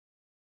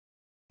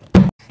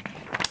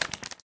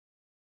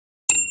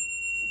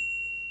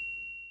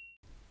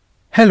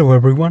Hello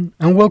everyone,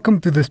 and welcome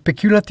to the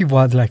Speculative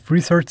Wildlife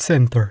Research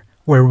Center,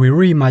 where we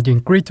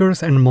reimagine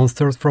creatures and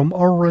monsters from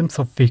all realms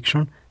of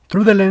fiction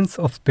through the lens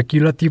of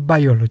speculative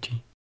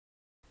biology.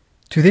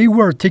 Today we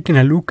are taking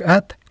a look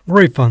at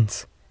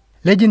Gryphons,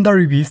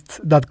 legendary beasts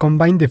that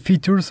combine the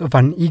features of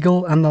an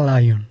eagle and a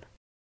lion.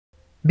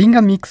 Being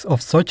a mix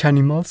of such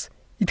animals,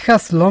 it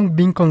has long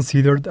been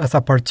considered as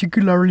a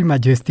particularly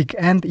majestic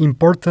and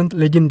important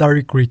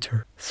legendary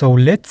creature, so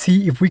let's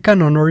see if we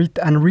can honor it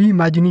and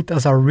reimagine it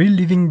as a real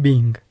living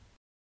being.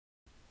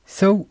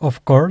 So,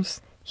 of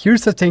course,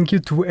 here's a thank you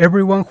to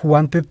everyone who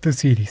wanted to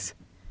see this,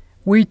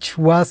 which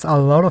was a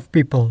lot of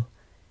people,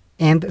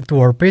 and to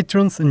our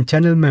patrons and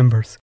channel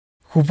members,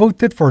 who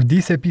voted for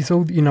this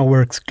episode in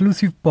our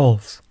exclusive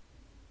polls.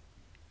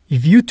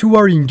 If you too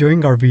are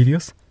enjoying our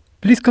videos,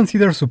 please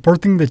consider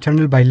supporting the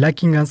channel by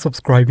liking and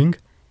subscribing,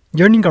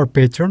 joining our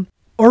Patreon,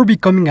 or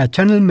becoming a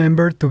channel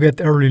member to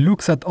get early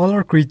looks at all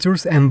our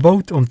creatures and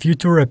vote on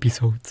future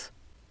episodes.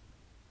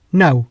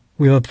 Now,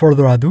 without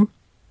further ado,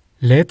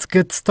 let's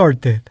get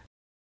started!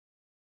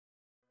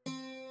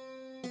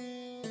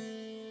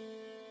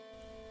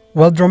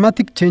 While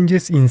dramatic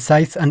changes in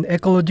size and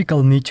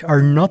ecological niche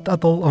are not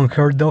at all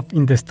unheard of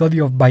in the study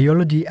of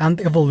biology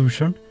and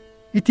evolution,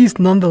 it is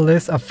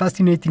nonetheless a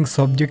fascinating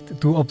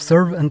subject to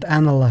observe and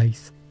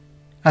analyze,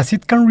 as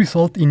it can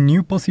result in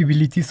new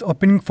possibilities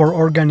opening for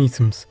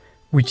organisms,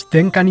 which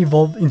then can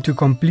evolve into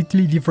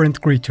completely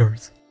different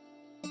creatures.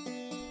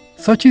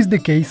 Such is the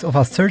case of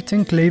a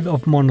certain clade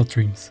of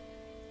monotremes,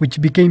 which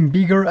became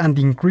bigger and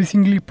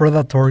increasingly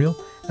predatorial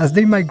as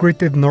they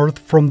migrated north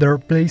from their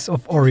place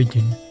of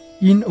origin,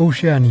 in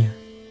Oceania.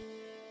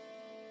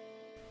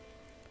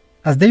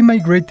 As they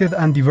migrated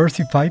and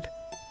diversified,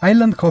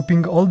 island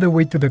hopping all the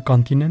way to the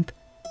continent,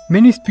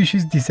 many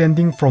species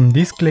descending from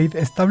this clade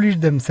established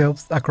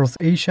themselves across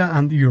Asia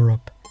and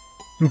Europe,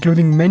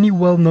 including many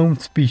well-known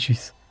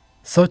species,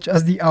 such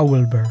as the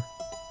owlbear,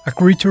 a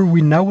creature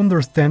we now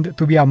understand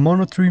to be a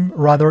monotreme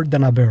rather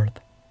than a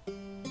bird.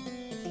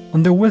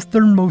 On the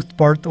westernmost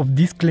part of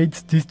this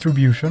clade's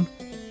distribution,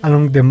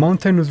 along the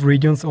mountainous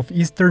regions of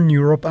Eastern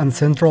Europe and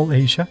Central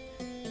Asia,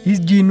 is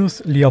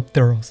genus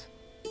Leopteros,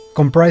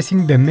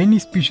 comprising the many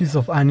species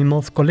of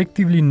animals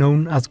collectively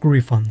known as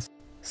Gryphons,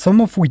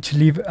 some of which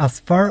live as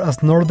far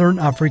as northern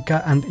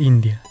Africa and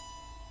India.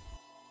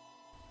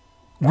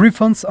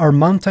 Gryphons are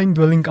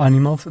mountain-dwelling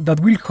animals that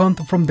will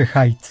hunt from the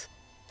heights,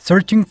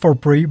 searching for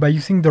prey by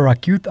using their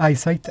acute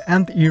eyesight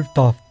and ear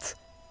tufts,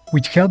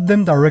 which help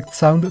them direct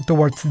sound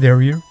towards their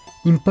ear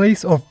in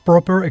place of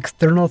proper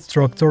external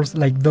structures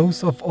like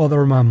those of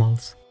other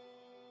mammals,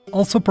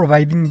 also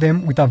providing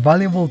them with a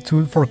valuable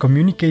tool for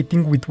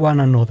communicating with one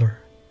another.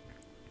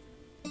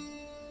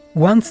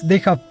 Once they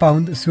have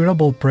found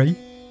suitable prey,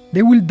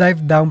 they will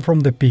dive down from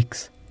the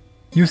peaks,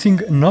 using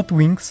not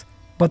wings,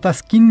 but a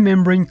skin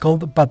membrane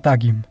called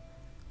patagium,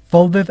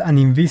 folded and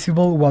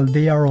invisible while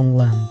they are on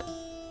land.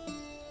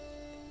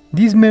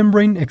 This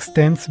membrane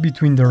extends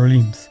between their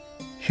limbs,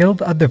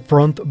 held at the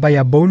front by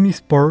a bony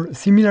spur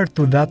similar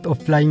to that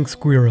of flying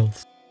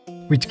squirrels,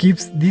 which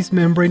gives this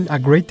membrane a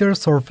greater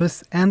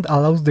surface and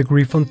allows the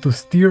Gryphon to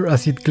steer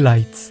as it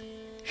glides,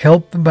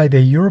 helped by the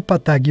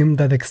uropatagium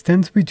that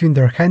extends between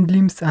their hind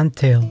limbs and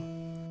tail.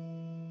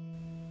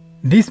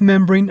 This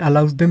membrane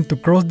allows them to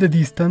cross the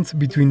distance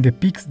between the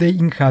peaks they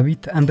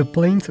inhabit and the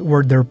plains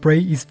where their prey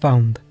is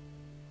found,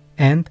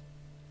 and,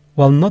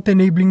 while not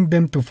enabling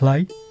them to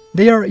fly,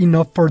 they are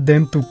enough for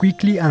them to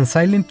quickly and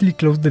silently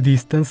close the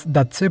distance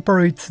that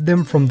separates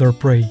them from their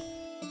prey.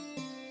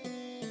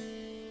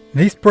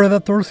 These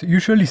predators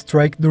usually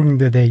strike during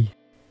the day,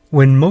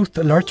 when most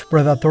large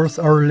predators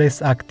are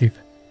less active,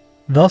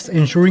 thus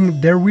ensuring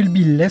there will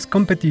be less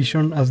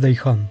competition as they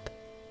hunt.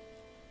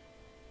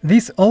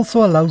 This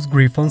also allows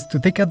Gryphons to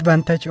take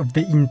advantage of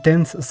the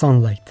intense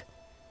sunlight,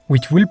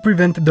 which will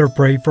prevent their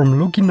prey from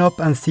looking up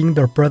and seeing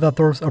their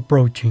predators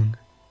approaching.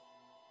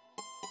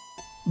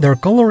 Their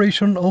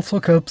coloration also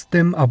helps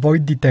them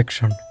avoid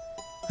detection,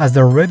 as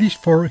their reddish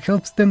fur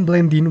helps them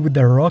blend in with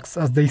the rocks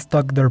as they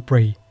stalk their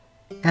prey,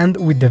 and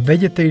with the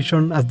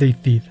vegetation as they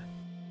feed.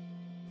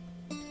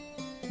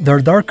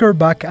 Their darker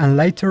back and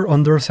lighter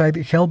underside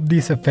help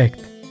this effect,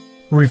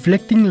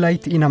 reflecting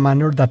light in a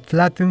manner that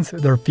flattens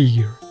their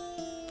figure,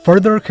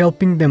 further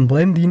helping them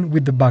blend in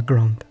with the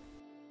background.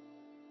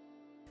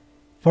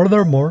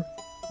 Furthermore,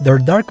 their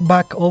dark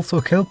back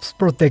also helps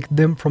protect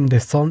them from the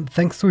sun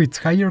thanks to its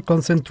higher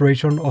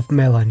concentration of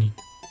melanin,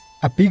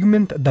 a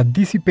pigment that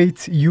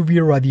dissipates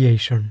UV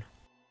radiation.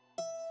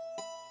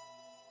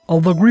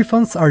 Although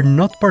Gryphons are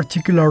not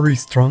particularly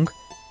strong,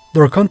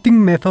 their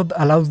hunting method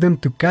allows them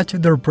to catch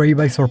their prey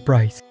by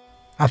surprise,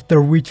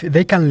 after which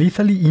they can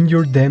lethally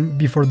injure them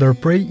before their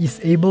prey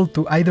is able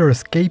to either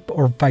escape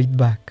or fight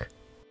back.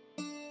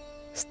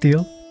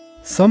 Still,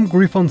 some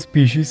Gryphon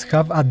species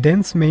have a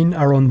dense mane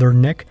around their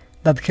neck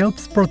that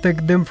helps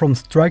protect them from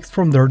strikes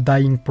from their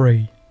dying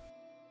prey.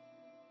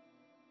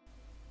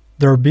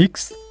 Their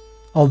beaks,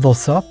 although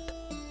soft,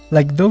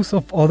 like those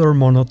of other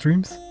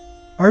monotremes,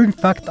 are in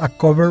fact a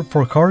cover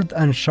for hard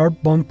and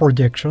sharp bone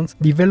projections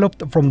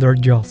developed from their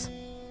jaws,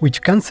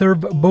 which can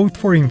serve both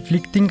for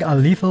inflicting a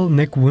lethal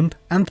neck wound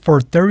and for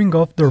tearing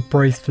off their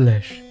prey's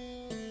flesh.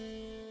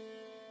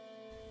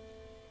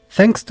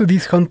 Thanks to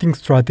this hunting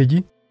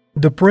strategy,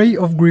 the prey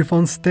of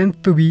Gryphons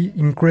tend to be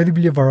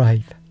incredibly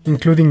varied,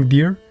 including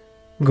deer,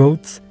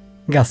 goats,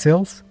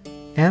 gazelles,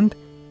 and,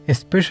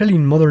 especially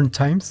in modern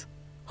times,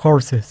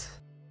 horses.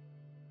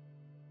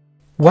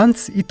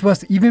 Once it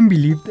was even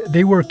believed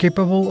they were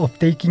capable of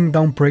taking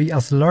down prey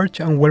as large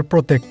and well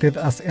protected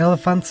as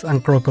elephants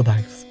and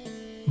crocodiles.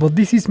 But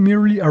this is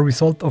merely a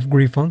result of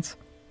Gryphons,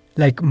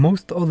 like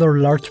most other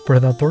large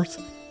predators,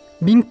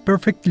 being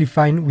perfectly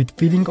fine with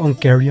feeding on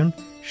carrion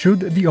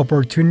should the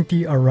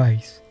opportunity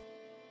arise.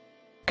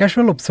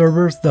 Casual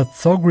observers that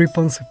saw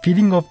Gryphons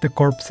feeding off the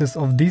corpses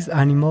of these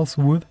animals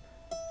would,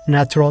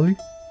 naturally,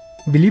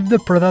 believe the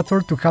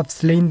predator to have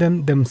slain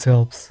them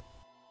themselves.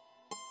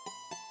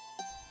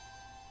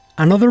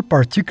 Another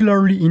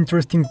particularly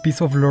interesting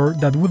piece of lore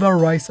that would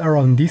arise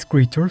around these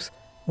creatures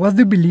was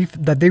the belief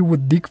that they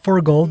would dig for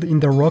gold in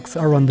the rocks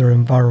around their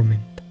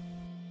environment.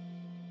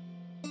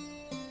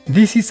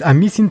 This is a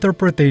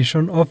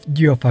misinterpretation of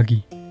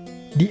geophagy,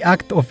 the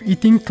act of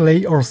eating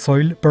clay or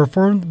soil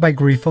performed by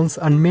Gryphons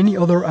and many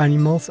other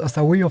animals as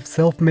a way of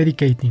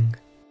self-medicating.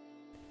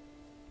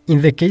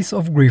 In the case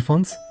of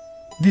Gryphons,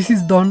 this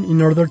is done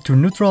in order to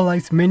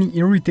neutralize many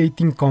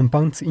irritating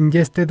compounds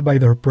ingested by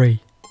their prey,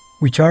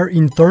 which are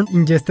in turn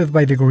ingested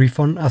by the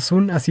Gryphon as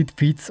soon as it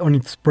feeds on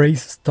its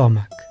prey's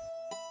stomach.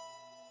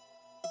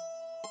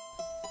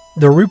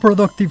 The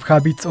reproductive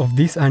habits of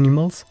these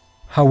animals,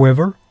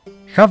 however,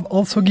 have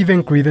also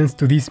given credence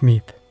to this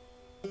myth.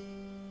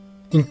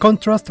 In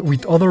contrast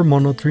with other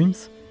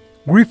monotremes,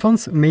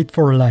 Gryphons mate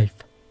for life,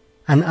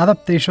 an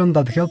adaptation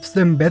that helps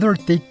them better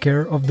take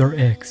care of their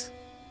eggs.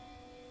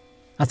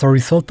 As a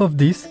result of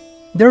this,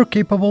 they are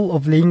capable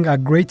of laying a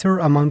greater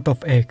amount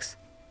of eggs,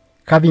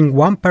 having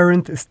one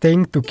parent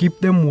staying to keep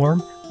them warm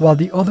while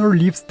the other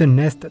leaves the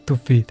nest to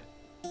feed.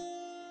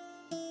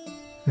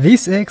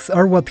 These eggs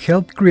are what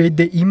helped create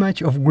the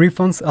image of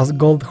Gryphons as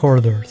gold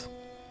hoarders,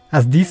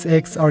 as these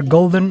eggs are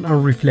golden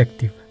and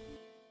reflective.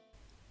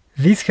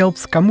 This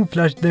helps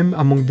camouflage them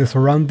among the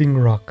surrounding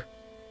rock,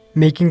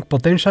 making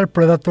potential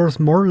predators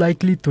more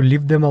likely to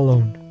leave them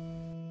alone.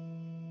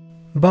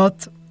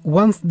 But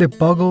once the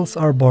puggles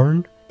are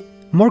born,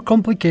 more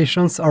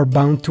complications are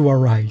bound to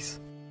arise.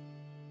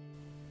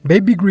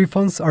 Baby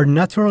Gryphons are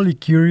naturally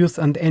curious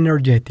and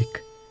energetic,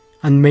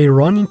 and may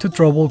run into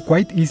trouble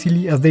quite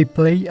easily as they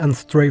play and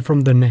stray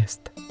from the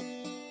nest.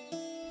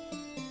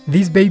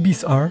 These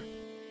babies are,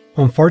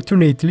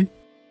 unfortunately,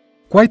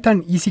 quite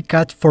an easy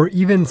catch for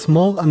even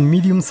small and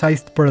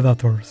medium-sized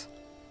predators,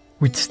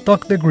 which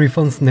stalk the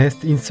Gryphon's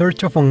nest in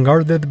search of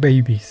unguarded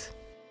babies.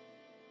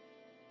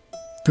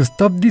 To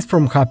stop this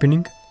from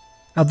happening,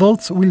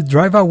 adults will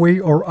drive away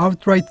or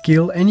outright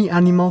kill any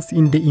animals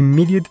in the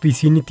immediate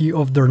vicinity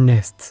of their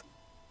nests,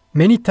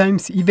 many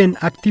times even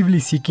actively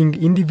seeking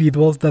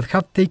individuals that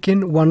have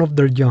taken one of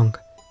their young,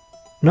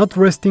 not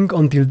resting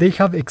until they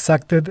have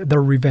exacted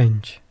their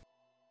revenge.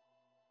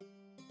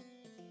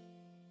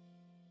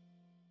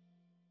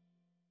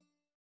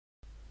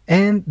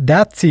 And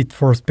that's it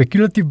for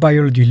Speculative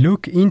Biology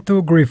look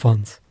into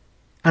Gryphons,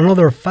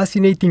 another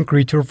fascinating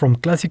creature from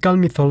classical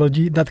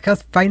mythology that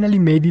has finally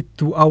made it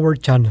to our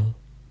channel,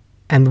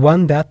 and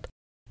one that,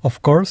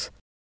 of course,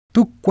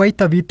 took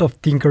quite a bit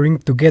of tinkering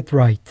to get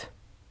right.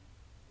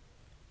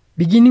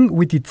 Beginning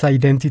with its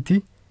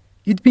identity,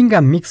 it being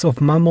a mix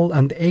of mammal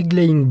and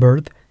egg-laying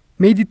bird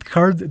made it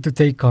hard to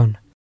take on,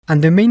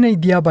 and the main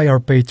idea by our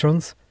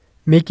patrons,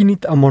 making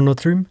it a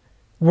monotreme,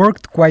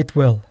 worked quite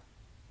well.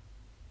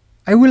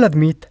 I will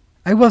admit,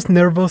 I was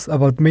nervous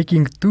about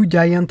making two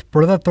giant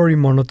predatory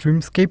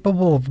monotremes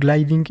capable of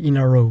gliding in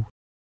a row.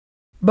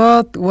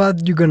 But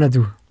what you gonna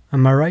do,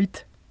 am I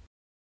right?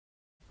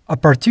 A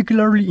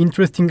particularly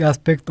interesting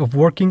aspect of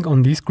working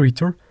on this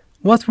creature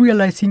was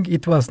realizing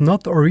it was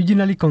not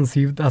originally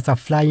conceived as a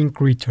flying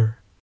creature.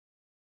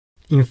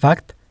 In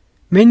fact,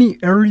 many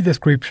early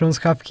descriptions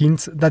have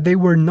hints that they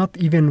were not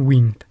even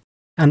winged,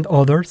 and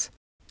others,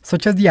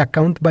 such as the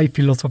account by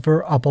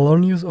philosopher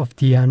Apollonius of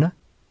Tyana,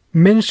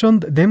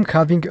 mentioned them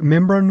having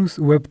membranous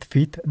webbed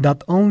feet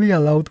that only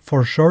allowed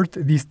for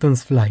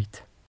short-distance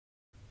flight.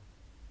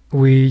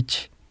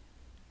 Which,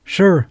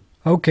 sure,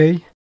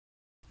 okay,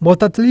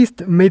 but at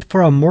least made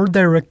for a more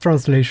direct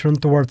translation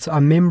towards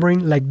a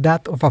membrane like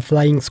that of a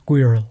flying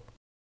squirrel.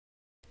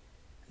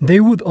 They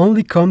would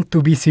only come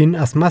to be seen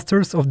as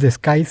masters of the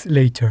skies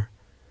later,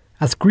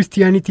 as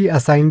Christianity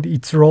assigned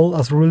its role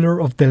as ruler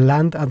of the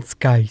land and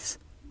skies,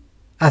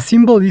 a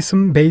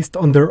symbolism based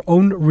on their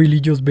own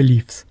religious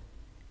beliefs,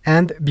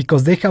 and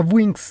because they have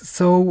wings,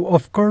 so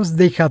of course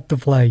they had to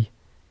fly.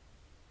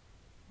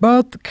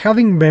 But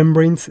having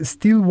membranes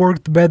still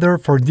worked better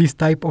for this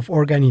type of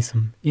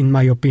organism, in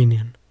my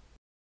opinion.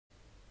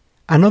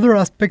 Another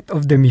aspect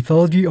of the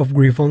mythology of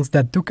Gryphons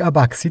that took a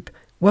backseat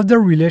was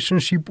their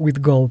relationship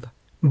with gold,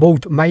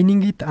 both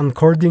mining it and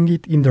hoarding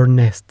it in their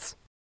nests.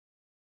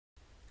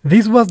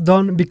 This was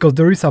done because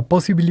there is a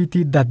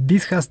possibility that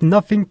this has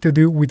nothing to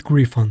do with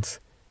Gryphons,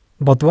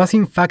 but was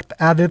in fact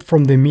added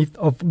from the myth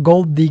of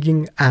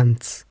gold-digging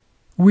ants,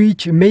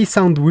 which may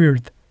sound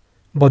weird,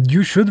 but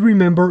you should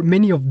remember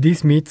many of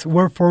these myths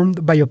were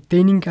formed by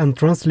obtaining and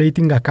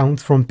translating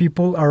accounts from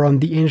people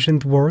around the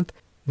ancient world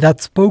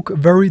that spoke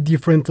very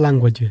different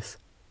languages.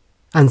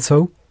 And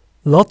so,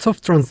 lots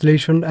of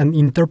translation and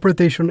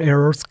interpretation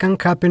errors can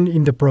happen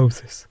in the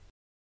process.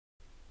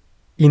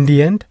 In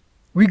the end,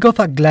 we got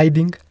a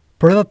gliding,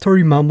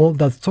 predatory mammal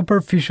that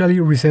superficially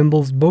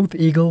resembles both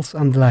eagles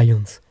and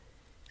lions,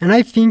 and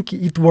I think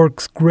it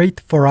works great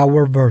for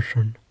our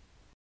version.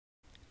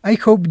 I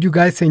hope you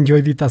guys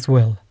enjoyed it as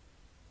well.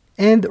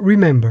 And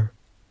remember,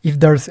 if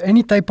there's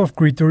any type of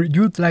creature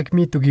you'd like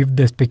me to give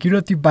the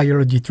speculative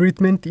biology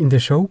treatment in the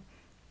show,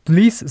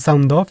 please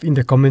sound off in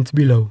the comments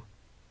below.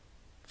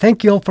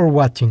 Thank you all for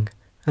watching,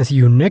 and see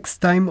you next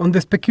time on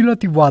the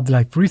Speculative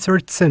Wildlife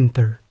Research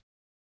Center.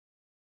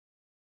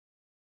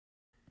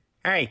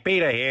 Hey,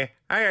 Peter here.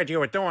 I heard you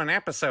were doing an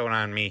episode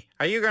on me.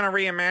 Are you gonna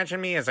reimagine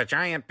me as a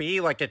giant bee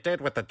like you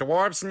did with the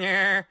dwarves?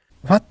 Yeah.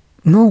 What?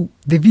 No,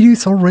 the video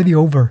is already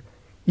over.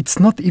 It's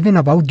not even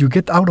about you.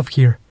 Get out of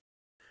here.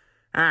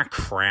 Ah,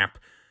 crap.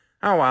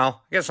 Oh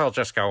well, guess I'll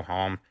just go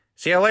home.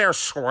 See you later,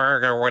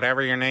 Swerg, or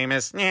whatever your name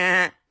is.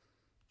 Yeah.